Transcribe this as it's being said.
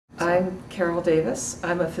I'm Carol Davis.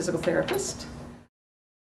 I'm a physical therapist.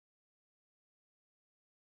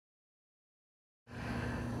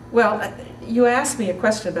 Well, you asked me a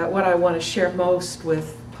question about what I want to share most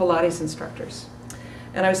with Pilates instructors.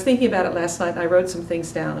 And I was thinking about it last night, and I wrote some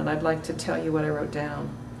things down, and I'd like to tell you what I wrote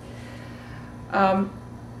down.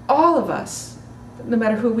 All of us, no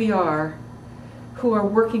matter who we are, who are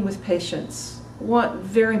working with patients, want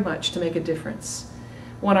very much to make a difference.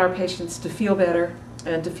 Want our patients to feel better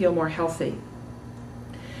and to feel more healthy.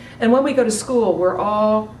 And when we go to school, we're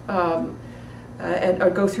all, or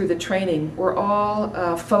go through the training, we're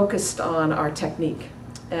all focused on our technique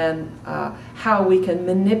and how we can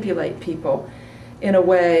manipulate people in a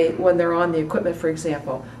way when they're on the equipment, for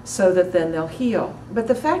example, so that then they'll heal. But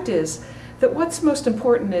the fact is that what's most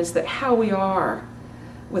important is that how we are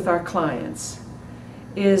with our clients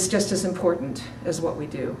is just as important as what we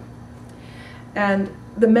do. And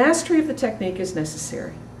the mastery of the technique is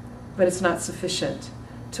necessary, but it's not sufficient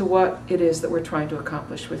to what it is that we're trying to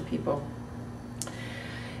accomplish with people.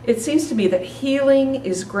 It seems to me that healing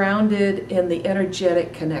is grounded in the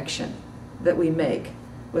energetic connection that we make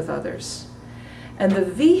with others. And the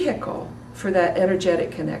vehicle for that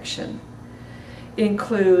energetic connection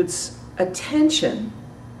includes attention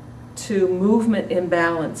to movement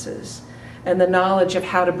imbalances and the knowledge of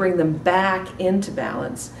how to bring them back into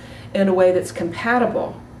balance in a way that's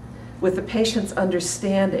compatible with the patient's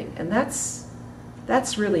understanding. And that's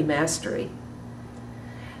really mastery.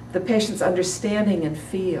 The patient's understanding and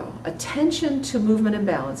feel, attention to movement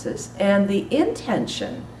imbalances, and the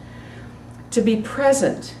intention to be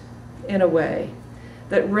present in a way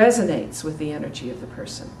that resonates with the energy of the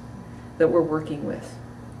person that we're working with.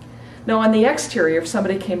 Now, on the exterior, if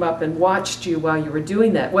somebody came up and watched you while you were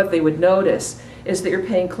doing that, what they would notice is that you're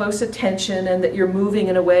paying close attention and that you're moving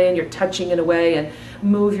in a way and you're touching in a way and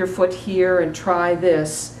move your foot here and try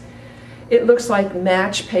this. It looks like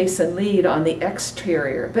match, pace, and lead on the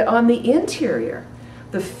exterior. But on the interior,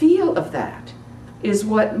 the feel of that is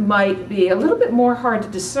what might be a little bit more hard to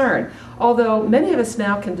discern. Although many of us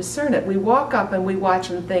now can discern it. We walk up and we watch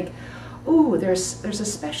and think, ooh, there's a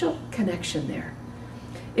special connection there.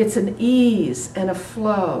 It's an ease and a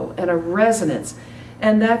flow and a resonance.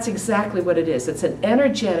 And that's exactly what it is. It's an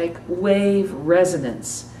energetic wave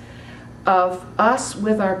resonance of us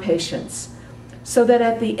with our patients. So that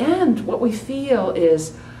at the end, what we feel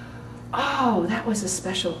is, oh, that was a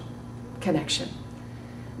special connection.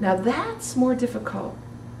 Now that's more difficult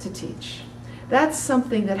to teach. That's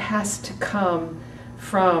something that has to come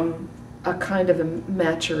from a kind of a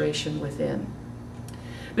maturation within.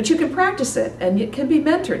 But you can practice it, and it can be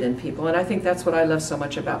mentored in people, and I think that's what I love so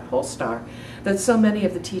much about Polestar, that so many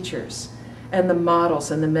of the teachers and the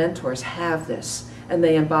models and the mentors have this, and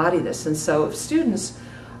they embody this. And so if students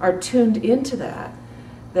are tuned into that,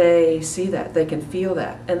 they see that, they can feel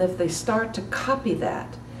that, and if they start to copy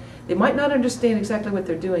that, they might not understand exactly what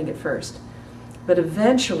they're doing at first, but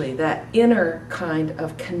eventually that inner kind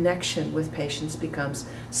of connection with patients becomes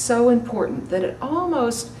so important that it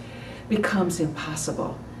almost becomes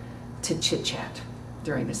impossible to chit-chat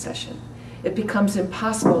during a session. It becomes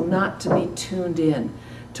impossible not to be tuned in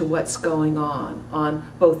to what's going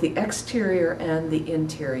on both the exterior and the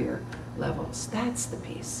interior levels. That's the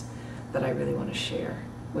piece that I really want to share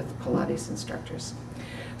with Pilates instructors.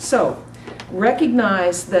 So,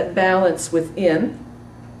 recognize that balance within,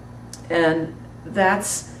 and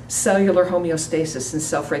that's cellular homeostasis and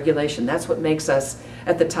self-regulation. That's what makes us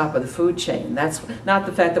at the top of the food chain. That's not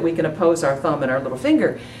the fact that we can oppose our thumb and our little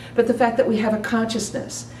finger, but the fact that we have a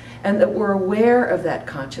consciousness and that we're aware of that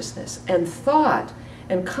consciousness. And thought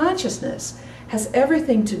and consciousness has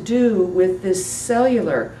everything to do with this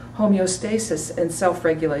cellular homeostasis and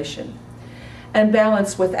self-regulation. And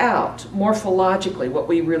balance without, morphologically, what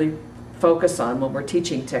we really focus on when we're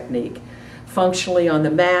teaching technique, functionally on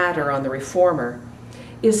the mat or on the reformer,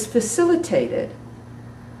 is facilitated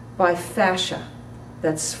by fascia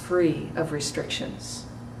that's free of restrictions.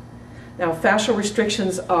 Now, fascial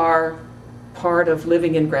restrictions are part of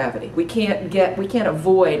living in gravity. We can't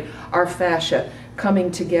avoid our fascia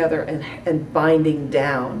coming together and binding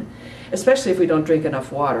down, especially if we don't drink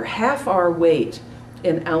enough water. Half our weight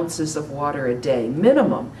in ounces of water a day,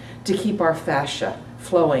 minimum, to keep our fascia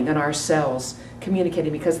flowing and our cells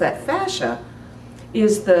communicating, because that fascia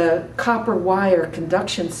is the copper wire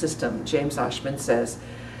conduction system, James Oschman says,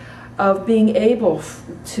 of being able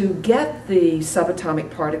to get the subatomic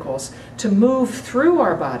particles to move through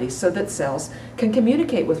our bodies so that cells can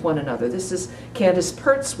communicate with one another. This is Candace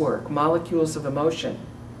Pert's work, Molecules of Emotion.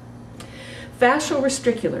 Fascial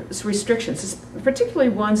restrictions, particularly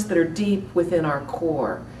ones that are deep within our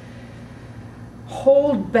core,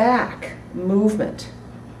 hold back movement.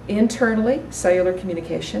 Internally, cellular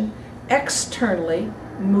communication. Externally,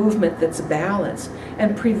 movement that's balanced,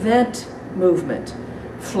 and prevent movement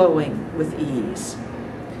flowing with ease.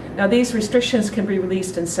 Now, these restrictions can be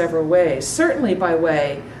released in several ways, certainly by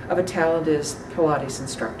way of a talented Pilates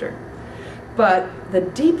instructor. But the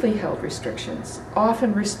deeply held restrictions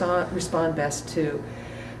often respond best to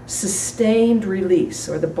sustained release,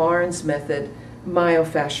 or the Barnes method,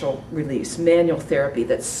 myofascial release, manual therapy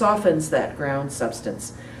that softens that ground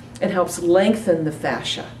substance and helps lengthen the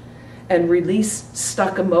fascia and release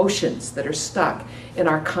stuck emotions that are stuck in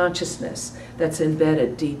our consciousness that's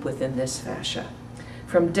embedded deep within this fascia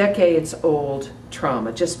from decades-old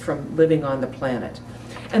trauma, just from living on the planet.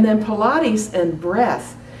 And then Pilates and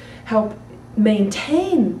breath help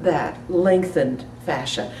maintain that lengthened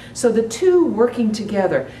fascia. So the two working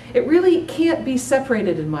together, it really can't be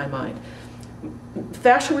separated in my mind.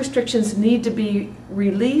 Fascial restrictions need to be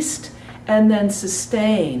released and then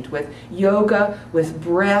sustained with yoga, with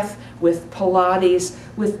breath, with Pilates,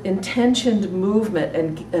 with intentioned movement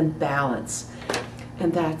and balance.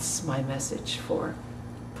 And that's my message for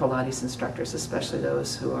Pilates instructors, especially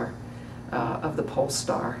those who are of the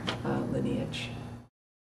Polestar lineage.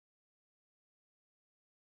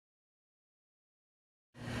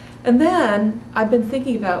 And then I've been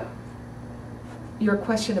thinking about your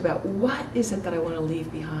question about what is it that I want to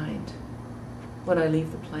leave behind when I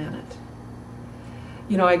leave the planet.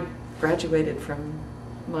 You know, I graduated from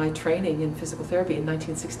my training in physical therapy in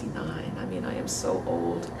 1969. I mean, I am so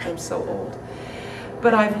old. I'm so old.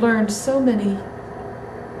 But I've learned so many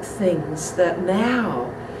things that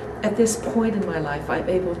now, at this point in my life, I'm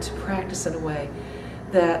able to practice in a way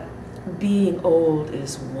that being old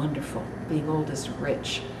is wonderful. Being old is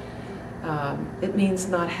rich. It means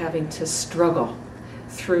not having to struggle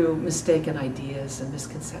through mistaken ideas and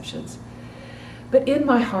misconceptions. But in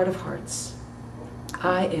my heart of hearts,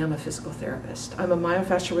 I am a physical therapist. I'm a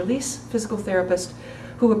myofascial release physical therapist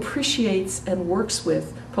who appreciates and works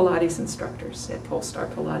with Pilates instructors at Polestar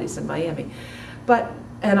Pilates in Miami.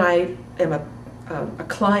 And I am a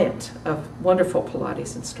client of wonderful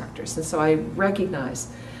Pilates instructors, and so I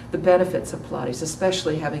recognize the benefits of Pilates,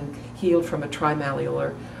 especially having healed from a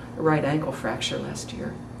trimalleolar right ankle fracture last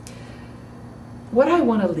year. What I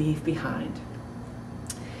want to leave behind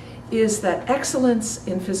is that excellence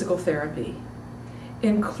in physical therapy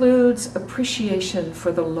includes appreciation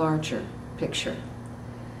for the larger picture.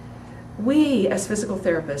 We, as physical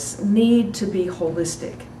therapists, need to be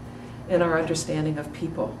holistic in our understanding of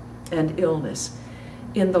people and illness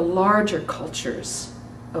in the larger cultures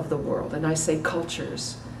of the world. And I say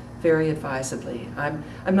cultures very advisedly. I'm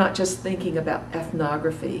not just thinking about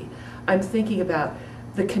ethnography. I'm thinking about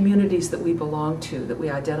the communities that we belong to, that we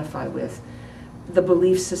identify with, the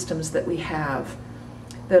belief systems that we have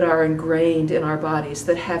that are ingrained in our bodies,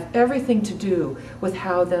 that have everything to do with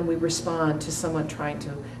how then we respond to someone trying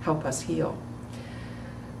to help us heal.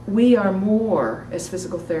 We are more, as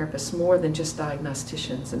physical therapists, more than just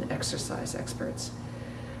diagnosticians and exercise experts.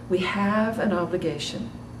 We have an obligation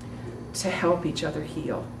to help each other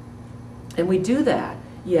heal. And we do that,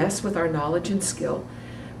 yes, with our knowledge and skill.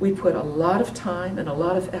 We put a lot of time and a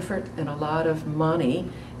lot of effort and a lot of money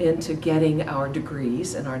into getting our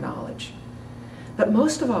degrees and our knowledge. But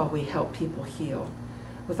most of all, we help people heal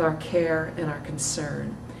with our care and our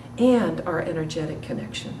concern and our energetic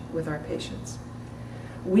connection with our patients.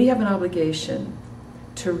 We have an obligation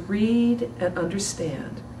to read and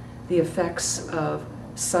understand the effects of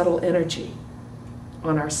subtle energy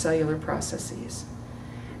on our cellular processes,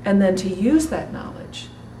 and then to use that knowledge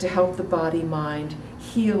to help the body-mind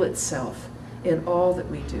heal itself in all that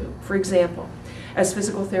we do. For example, as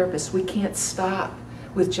physical therapists, we can't stop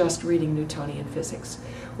with just reading Newtonian physics.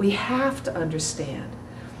 We have to understand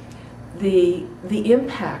the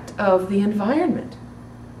impact of the environment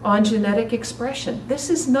on genetic expression. This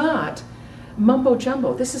is not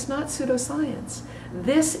mumbo-jumbo. This is not pseudoscience.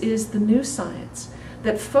 This is the new science,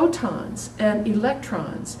 that photons and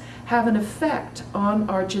electrons have an effect on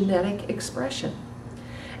our genetic expression,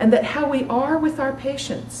 and that how we are with our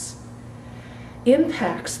patients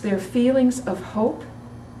impacts their feelings of hope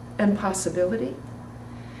and possibility,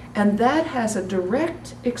 and that has a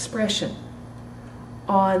direct expression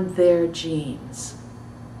on their genes.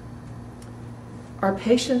 Our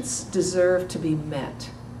patients deserve to be met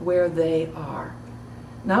where they are,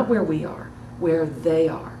 not where we are, where they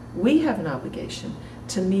are. We have an obligation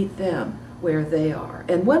to meet them where they are.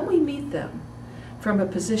 And when we meet them from a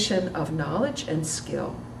position of knowledge and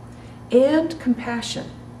skill and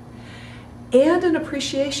compassion and an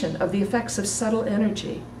appreciation of the effects of subtle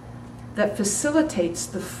energy, that facilitates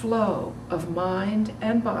the flow of mind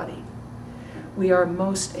and body, we are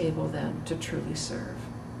most able then to truly serve.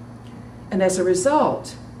 And as a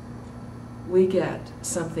result, we get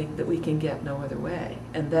something that we can get no other way,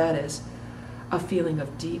 and that is a feeling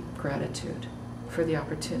of deep gratitude for the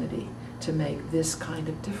opportunity to make this kind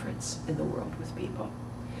of difference in the world with people.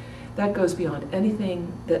 That goes beyond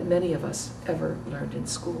anything that many of us ever learned in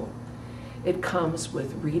school. It comes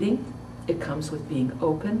with reading, it comes with being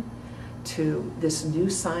open to this new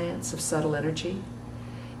science of subtle energy.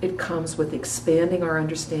 It comes with expanding our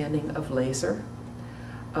understanding of laser,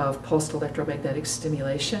 of pulsed electromagnetic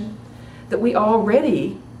stimulation, that we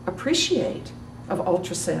already appreciate, of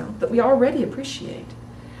ultrasound, that we already appreciate.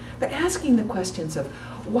 But asking the questions of,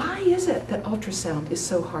 why is it that ultrasound is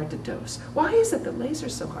so hard to dose? Why is it that laser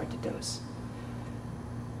is so hard to dose?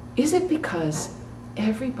 Is it because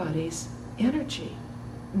everybody's energy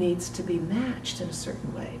needs to be matched in a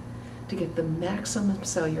certain way to get the maximum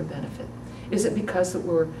cellular benefit? Is it because that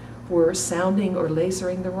we're sounding or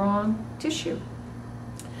lasering the wrong tissue?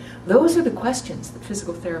 Those are the questions that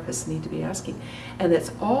physical therapists need to be asking. And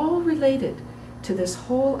it's all related to this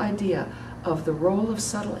whole idea of the role of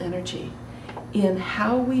subtle energy in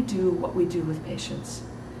how we do what we do with patients,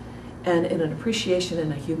 and in an appreciation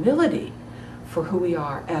and a humility for who we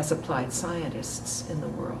are as applied scientists in the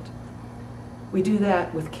world. We do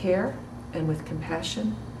that with care and with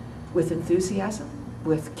compassion, with enthusiasm,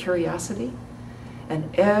 with curiosity,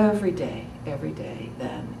 and every day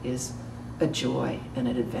then is a joy and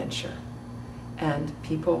an adventure. And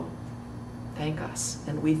people thank us,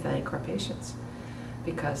 and we thank our patients,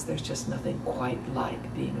 because there's just nothing quite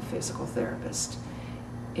like being a physical therapist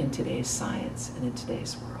in today's science and in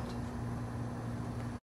today's world.